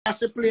wash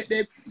the plate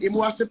them. Him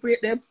wash the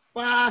plate them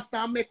fast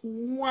and make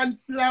one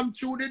slam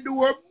through the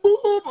door.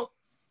 Boom!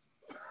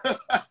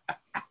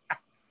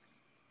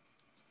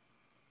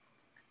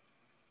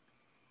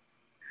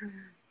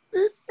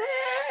 You see?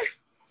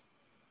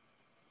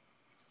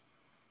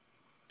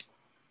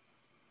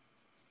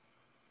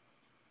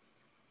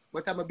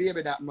 But I'm a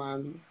baby that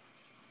man.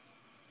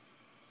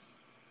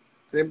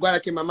 Them go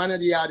like my man in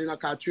the yard in a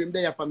car, trim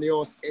there from the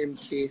house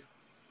empty.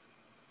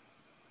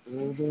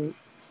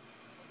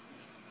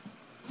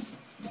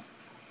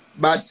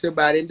 Bad so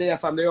bad in there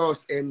from the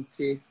house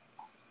empty.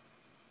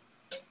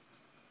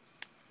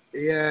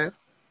 Yeah.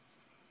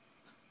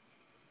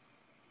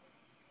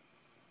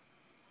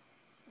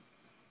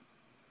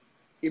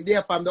 If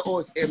they from the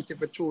house empty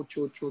for true.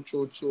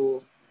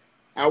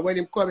 And when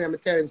him come here, I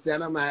tell him, say,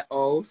 I'm at my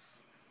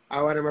house.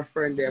 I want my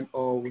friend them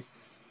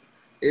house.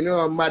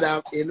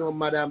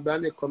 Madam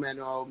Brandy come here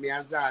now. Me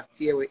and Zach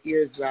tear with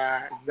ears,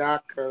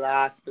 Zach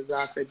class.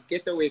 Zach said,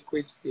 get away,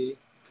 Quincy.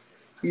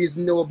 He's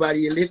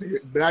nobody living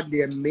with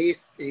Brandy and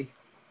Macy.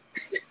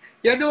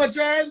 You know,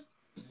 James?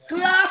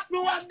 Class me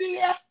one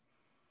day.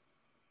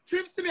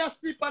 Trim see me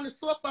asleep on the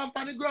sofa and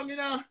on the ground, you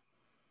know.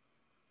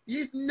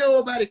 He's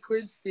nobody,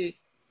 Quincy.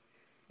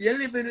 You're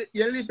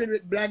living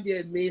with Brandy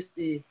and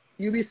Macy.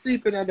 You be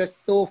sleeping on the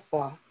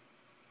sofa.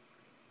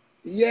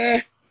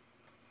 Yeah.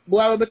 Boy,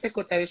 I will take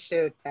out of the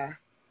shelter.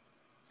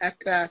 A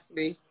class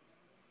me.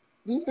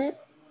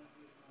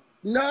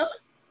 No,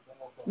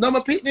 my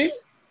pitney.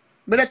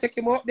 Me not take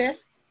him out there.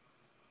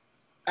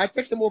 I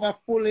take him over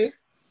fully.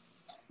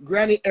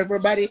 Granny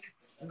everybody,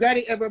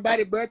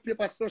 birth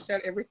paper, social,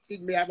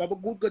 everything. Me have a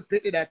good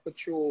pitney that for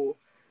true.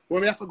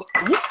 When me have to go,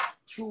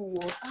 true.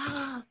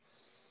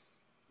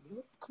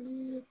 Look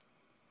clear.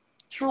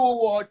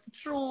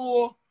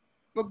 True.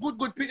 But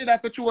good pitney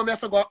that for true. When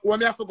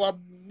me have to go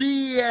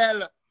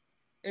BL.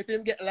 If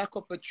him get locked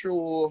up for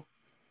true.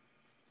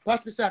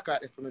 Pass me sack out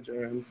there for my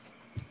germs.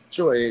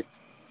 True it.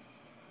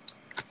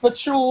 For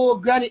true,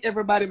 granny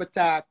everybody me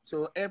talk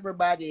to.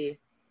 Everybody.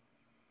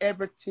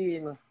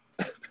 Everything.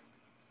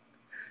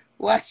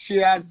 Watch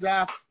you as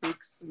I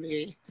fix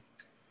me.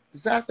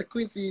 Zaza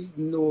Quincy is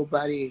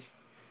nobody.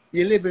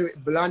 You live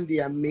with Blondie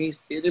and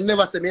Macy. You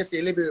never say Macy,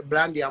 you live with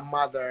Blondie and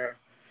mother.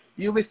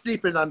 You be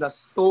sleeping on the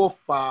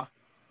sofa.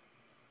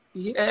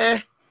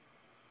 Yeah.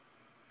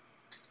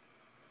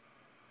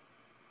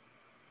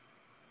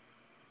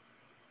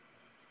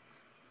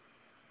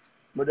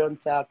 But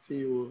don't talk to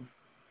you.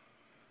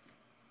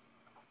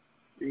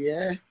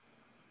 Yeah.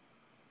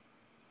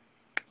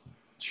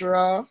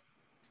 True.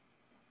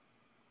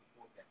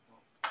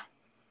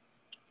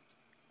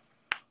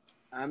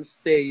 I'm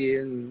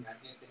saying.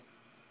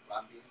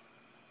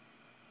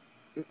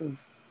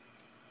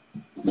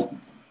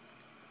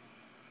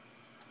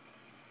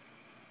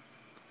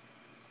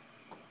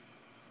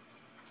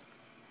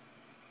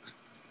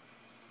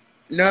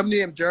 No, I'm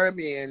named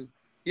Jeremy.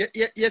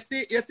 You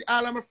see,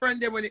 all of my friends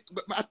there when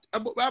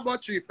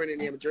about 3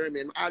 friends named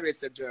Jeremy. I always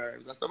say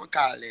Jerms. That's what I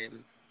call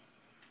him.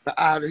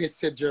 I always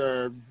say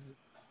Jerms.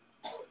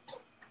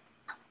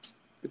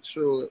 For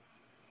true.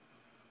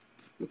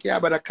 I can't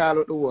about to call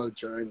out the whole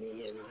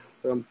journey, you know,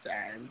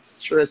 sometimes.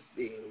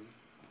 Stressing.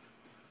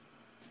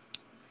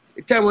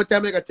 You tell me what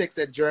time I got text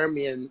a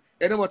Jeremy and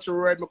you know what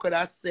word I could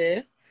have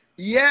say?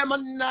 Yeah, my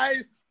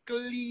nice,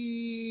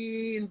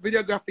 clean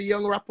videography,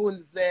 young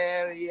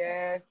Rapunzel,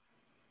 yeah.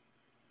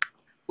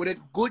 With a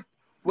good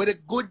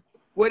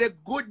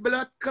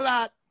blood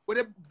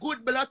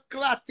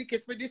clot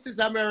ticket for This Is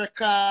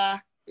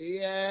America.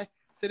 Yeah.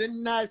 So the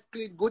nice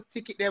clean good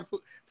ticket there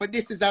for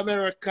This Is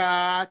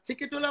America.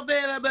 Ticket will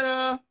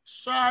available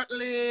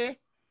shortly.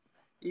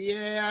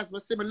 Yeah, as we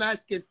see my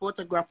nice skin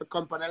photography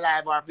company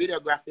live or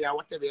videography or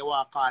whatever you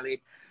want to call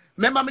it.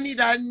 Remember, I need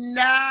a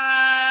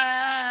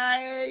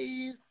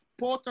nice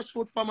photo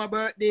shoot for my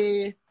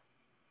birthday.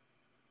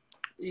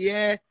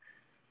 Yeah.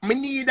 I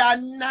need a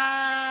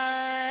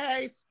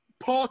nice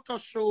photo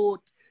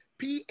shoot.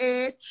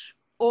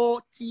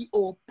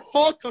 PHOTO.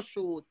 Photo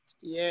shoot.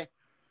 Yeah.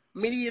 I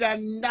need a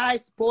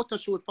nice photo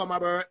shoot for my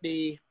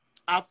birthday.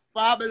 A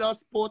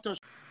fabulous photo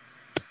shoot.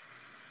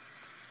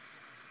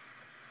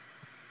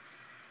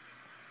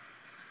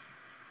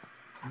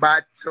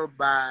 Bad so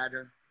bad.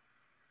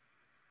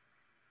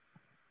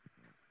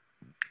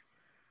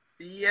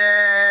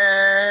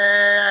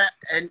 Yeah.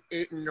 And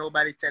ain't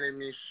nobody telling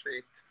me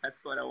shit. That's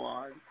what I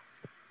want.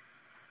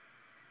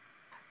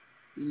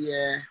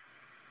 Yeah.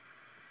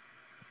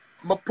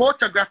 My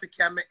photography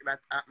can make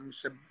that happen.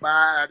 She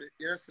bad.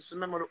 You know, so she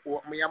remember to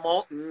open my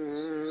mouth.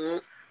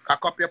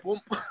 Cock up your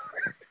pump.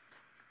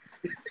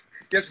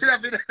 You see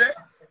that video there?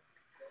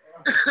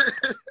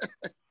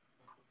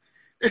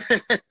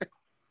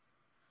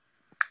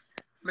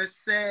 Me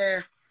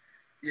say,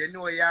 you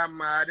know you're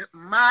mad.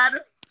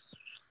 Mad.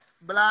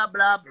 Blah,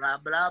 blah, blah,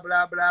 blah,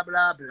 blah, blah,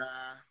 blah,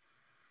 blah.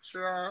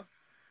 Sure.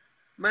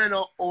 Me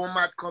know how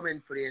mad come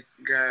in place,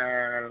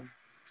 girl.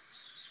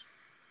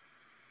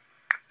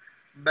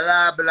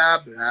 Blah, blah,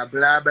 blah,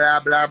 blah, blah,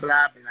 blah, blah,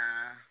 blah.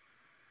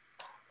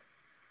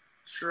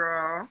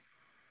 Sure.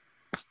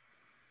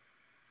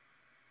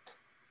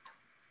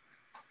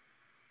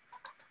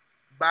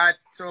 Bad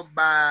so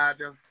bad.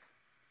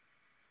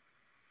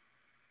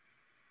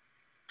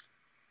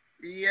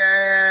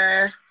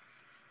 Yeah.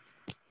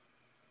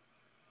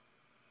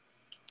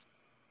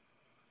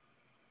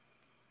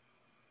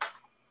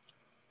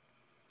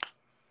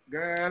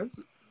 Girl.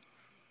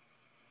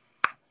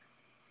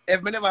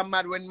 If me never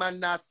mad when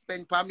man not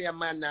spend for me, a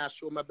man not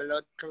show my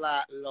blood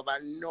clot love. I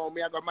know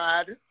me I go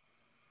mad.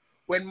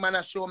 When man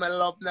a show me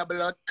love na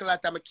blood clot,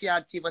 I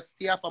can't even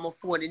stay off my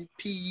phone in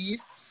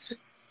peace.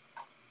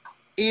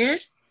 Eh?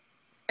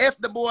 If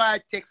the boy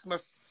takes me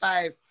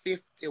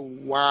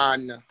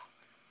 551,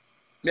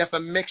 me have to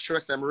make sure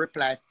some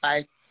reply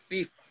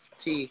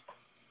 550.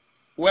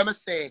 What am I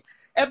saying?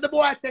 If the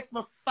boy takes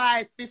me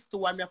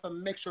 551, me have to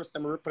make sure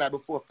some reply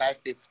before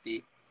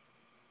 550.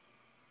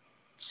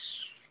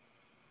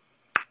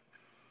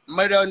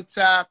 I don't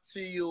talk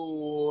to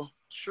you.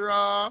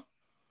 True.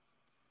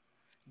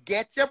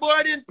 Get your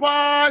boarding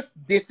pass.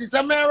 This is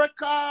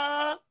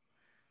America.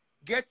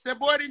 Get your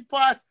boarding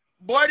pass.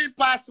 Boarding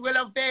pass will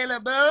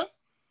available.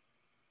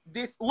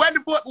 This when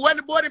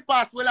the boarding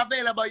pass will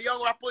available,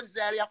 young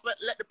Rapunzel, you have to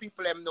let the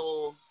people them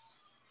know.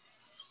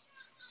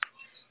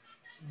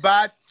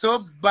 Bad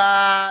so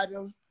bad.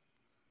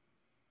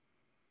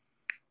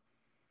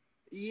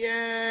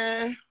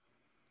 Yeah.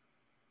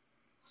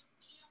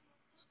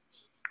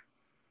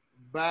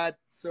 Bad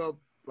so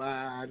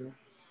bad.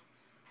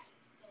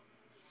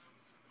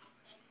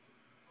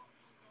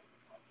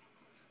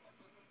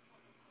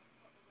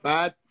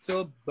 Bad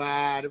so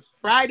bad.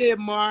 Friday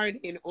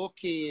morning,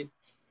 okay.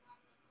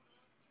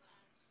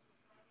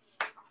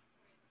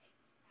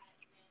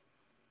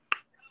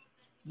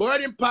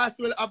 Boarding pass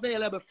will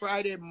available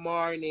Friday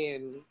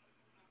morning.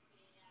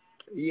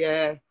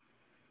 Yeah.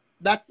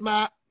 That's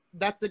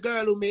the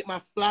girl who made my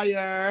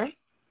flyer.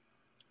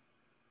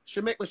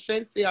 She make my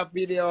Shensi a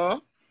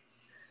video.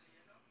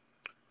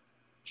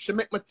 She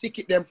make my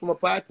ticket them from a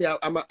party.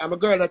 I'm a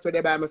girl that's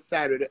there by my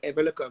side with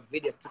every look a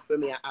video for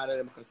me and all of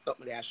them because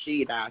something there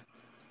she that.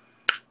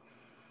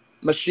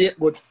 My shit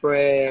good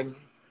friend.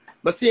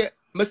 I see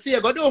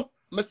you go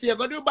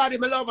do body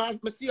my love and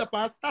I see you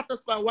on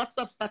status for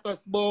WhatsApp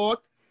status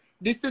but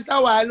this is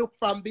how I look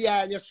from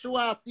behind. You show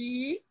off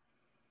see.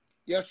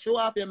 You show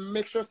up, you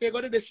make sure you go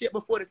to the shit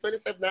before the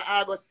 27th of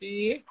August,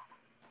 see?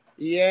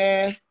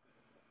 Yeah.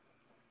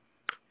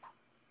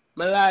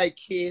 I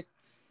like it.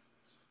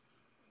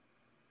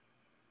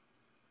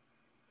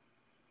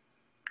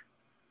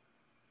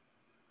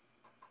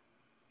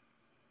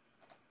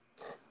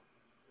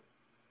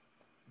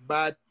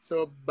 Bad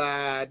so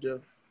bad.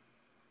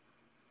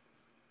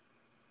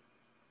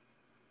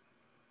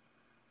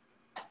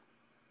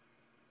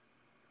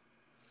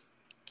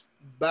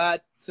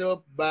 Bad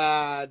so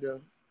bad.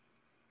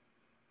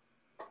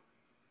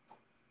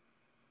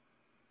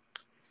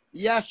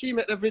 Yeah, she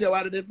made the video.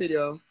 What did the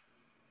video?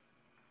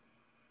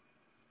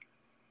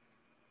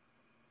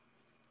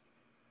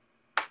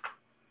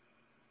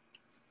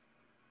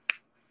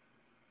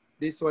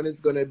 This one is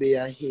gonna be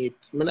a hit.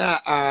 I'm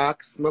not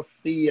ask, I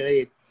feel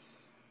it.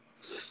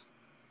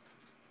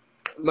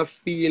 I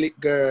feel it,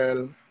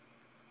 girl.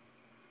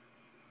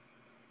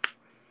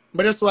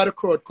 But that's why the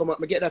crowd come up.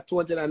 I get that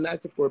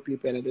 294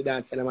 people in the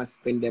dance and I must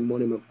spend them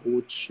money on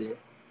Gucci.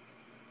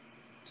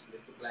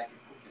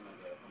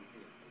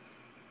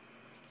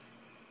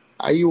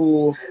 Are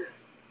you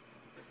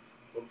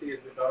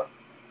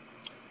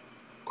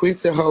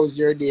Quincy, how's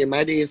your day?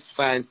 My day is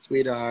fine,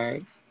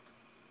 sweetheart.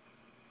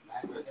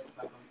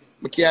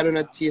 I can't do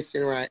no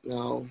tasting right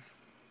now.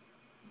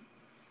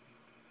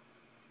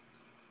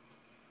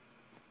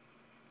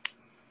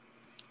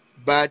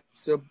 But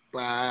so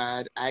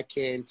bad. I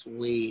can't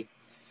wait.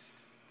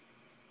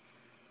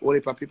 Only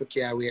for people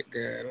can't wait,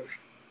 girl.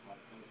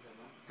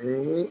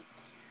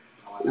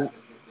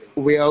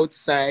 We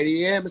outside,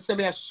 yeah. I say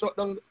me I shut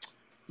down.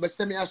 I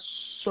say me I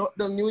shut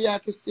down New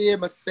York. You see,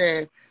 I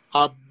say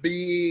a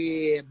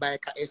big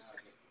bike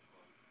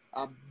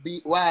a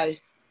big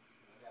why?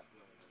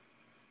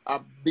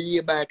 A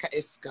big bike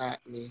escort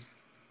me.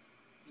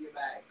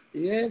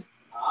 Yeah.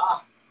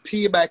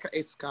 P bike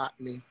escort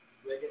me.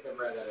 Where get them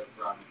ready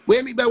from?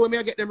 Where me when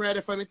I get them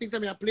ready for me? Think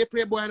I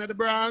play boy in the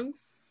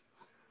Bronx.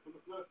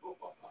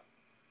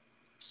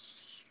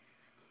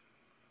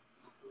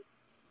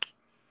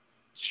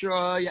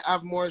 Sure, you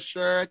have more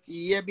shirt.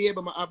 Yeah, baby,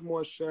 I have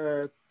more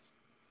shirt.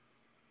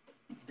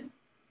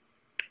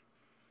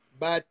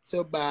 Bad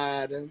so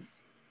bad.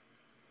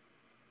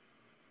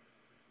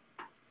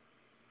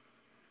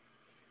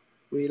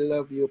 We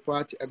love you,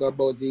 party. I got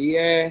Buzzy.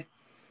 Yeah.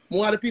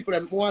 More of the people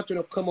that want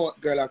to come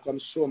out, girl, and come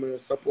show me the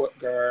support,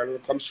 girl.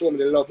 Come show me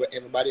the love with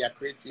everybody I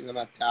creating and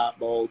I talk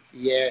about.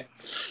 Yeah.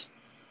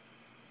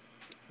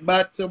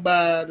 Bad so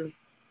bad.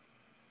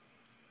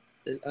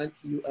 Then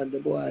auntie you and the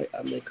boy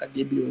I make a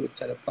debut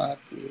to the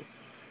party.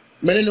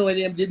 I don't know when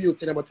they debut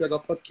to them, but we're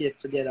going to cut cake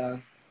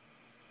together.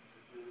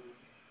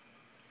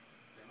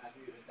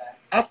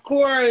 Of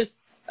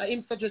course.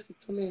 Him suggested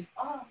to me.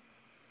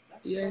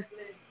 Yeah.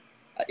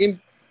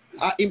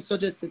 Him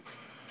suggested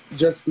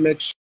just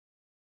make sure.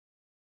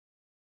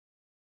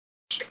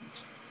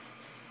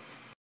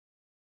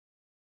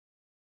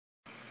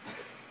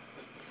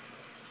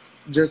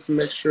 Just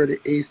make sure the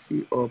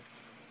AC up.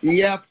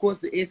 Yeah, of course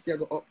the AC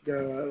go up,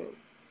 girl.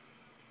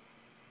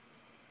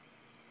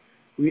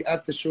 We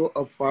have to show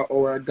up for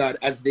our God,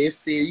 as they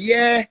say.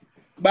 Yeah,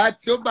 bad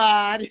to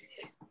bad.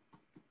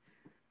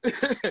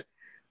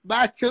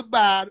 Bad to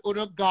bad,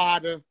 on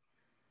God.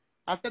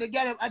 I said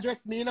again,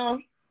 address me now.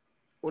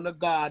 On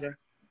God.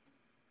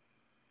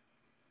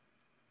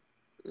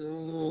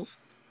 Mm.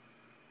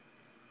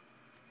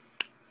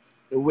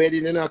 The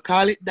wedding, you know,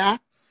 call it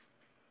that.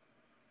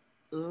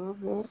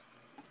 Mm-hmm.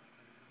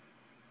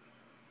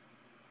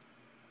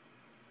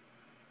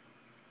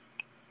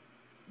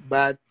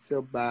 Bad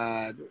to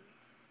bad.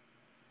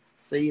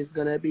 So he's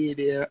gonna be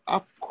there,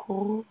 of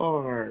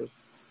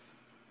course.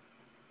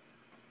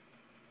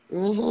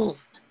 Mm-hmm.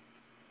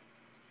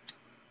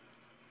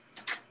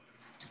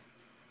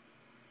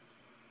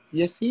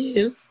 Yes, he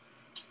is.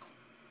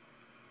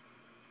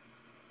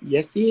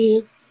 Yes, he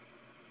is.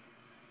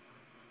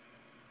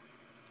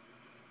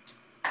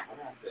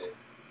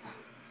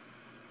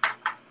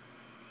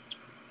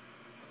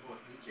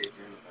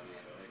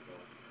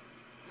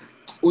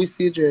 Who is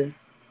CJ?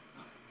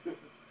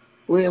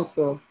 Where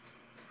so?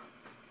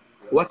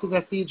 What is a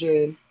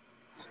CJ?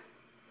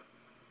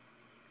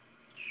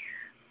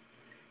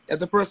 If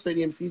the person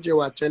named CJ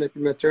was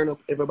turn up,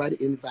 everybody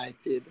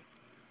invited.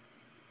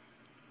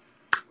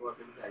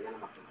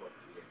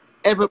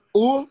 Every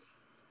who?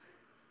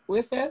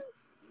 Who said?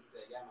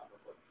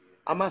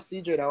 I'm a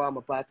CJ that want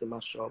my party my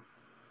shop.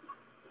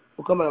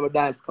 For come on my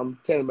dance, come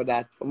tell me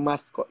that for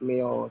mascot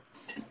me out.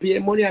 Pay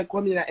money and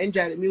come in and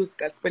enjoy the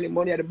music and spend the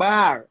money at the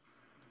bar.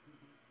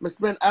 I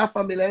spend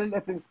 $500,000,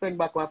 nothing spend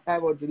back on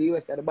 500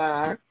 US at the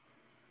bar.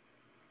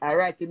 I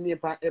write the name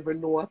on every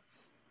note.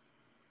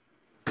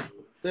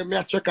 So me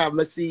I check out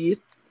my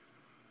seat.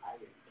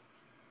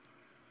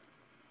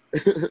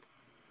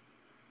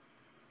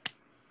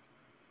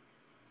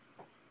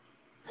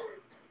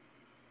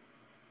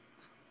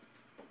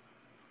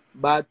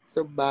 Bad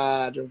to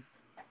bad.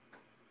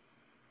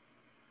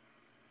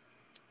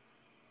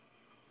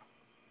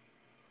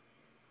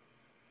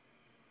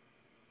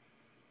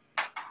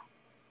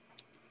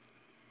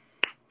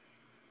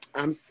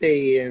 I'm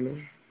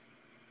saying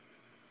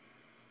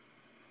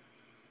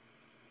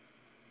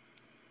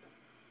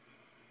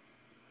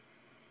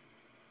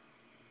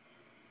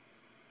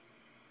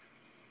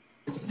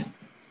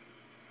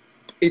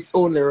it's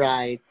only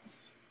right.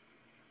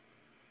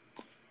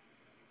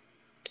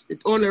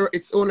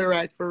 It's only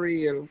right for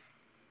real.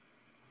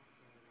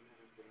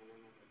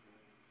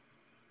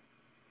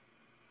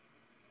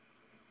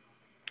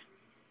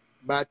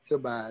 Bad to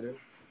bad.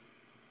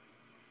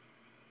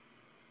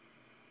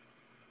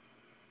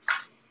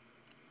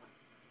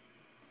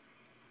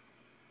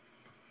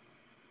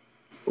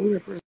 Who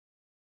represents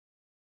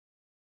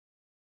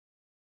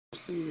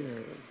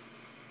here?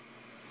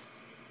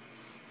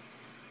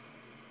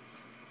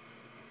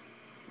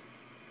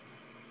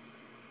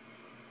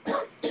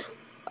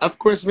 Of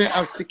course, we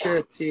have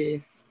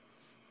security.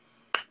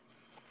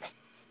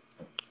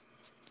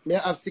 We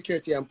have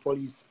security and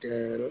police,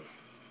 girl.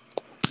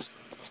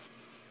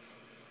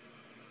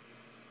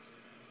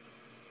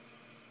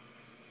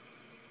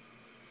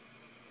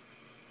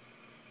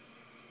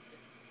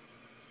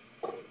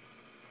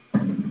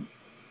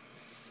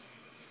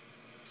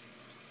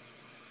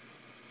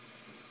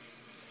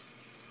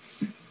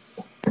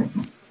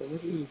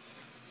 Police.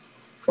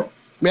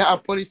 We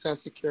have police and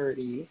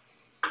security.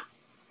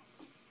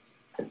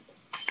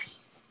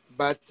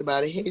 But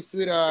hey,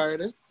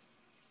 sweetheart.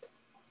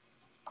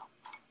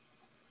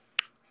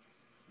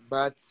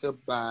 Bad so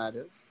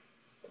bad.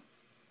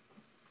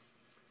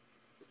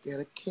 Get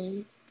a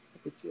cake.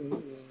 It's in the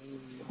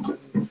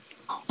rain.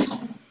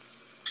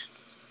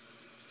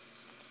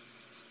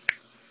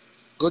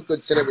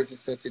 Good celebrity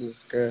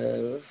settings,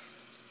 girl.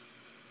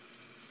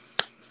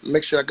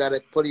 Make sure I got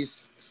a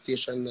police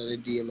station on the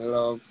day, my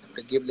love.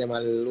 To give them a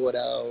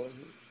lowdown.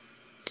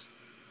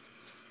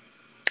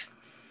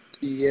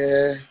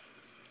 Yeah.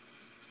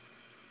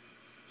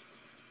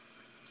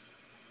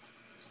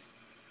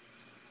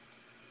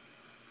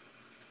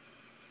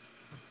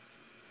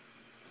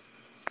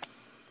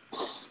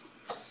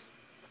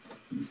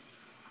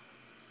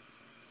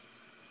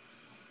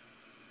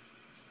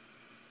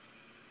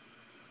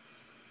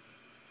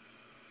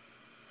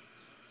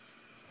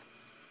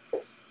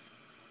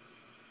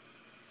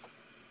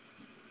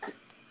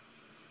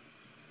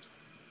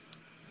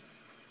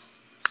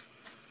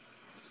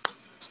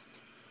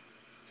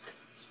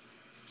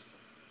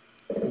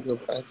 Go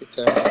party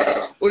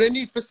time. Well, they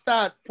need to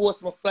start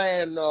post my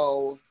flyer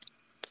now.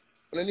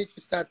 Well, I need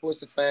to start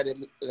posting flyer.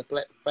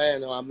 The flyer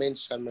now. I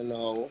mentioned me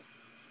now.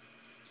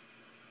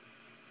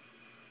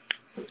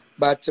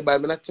 But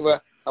I'm not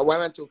to, I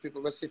want to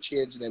people must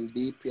change them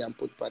DP and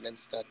put on them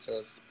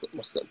status. Put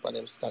myself on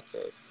them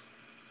status.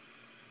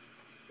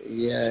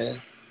 Yeah.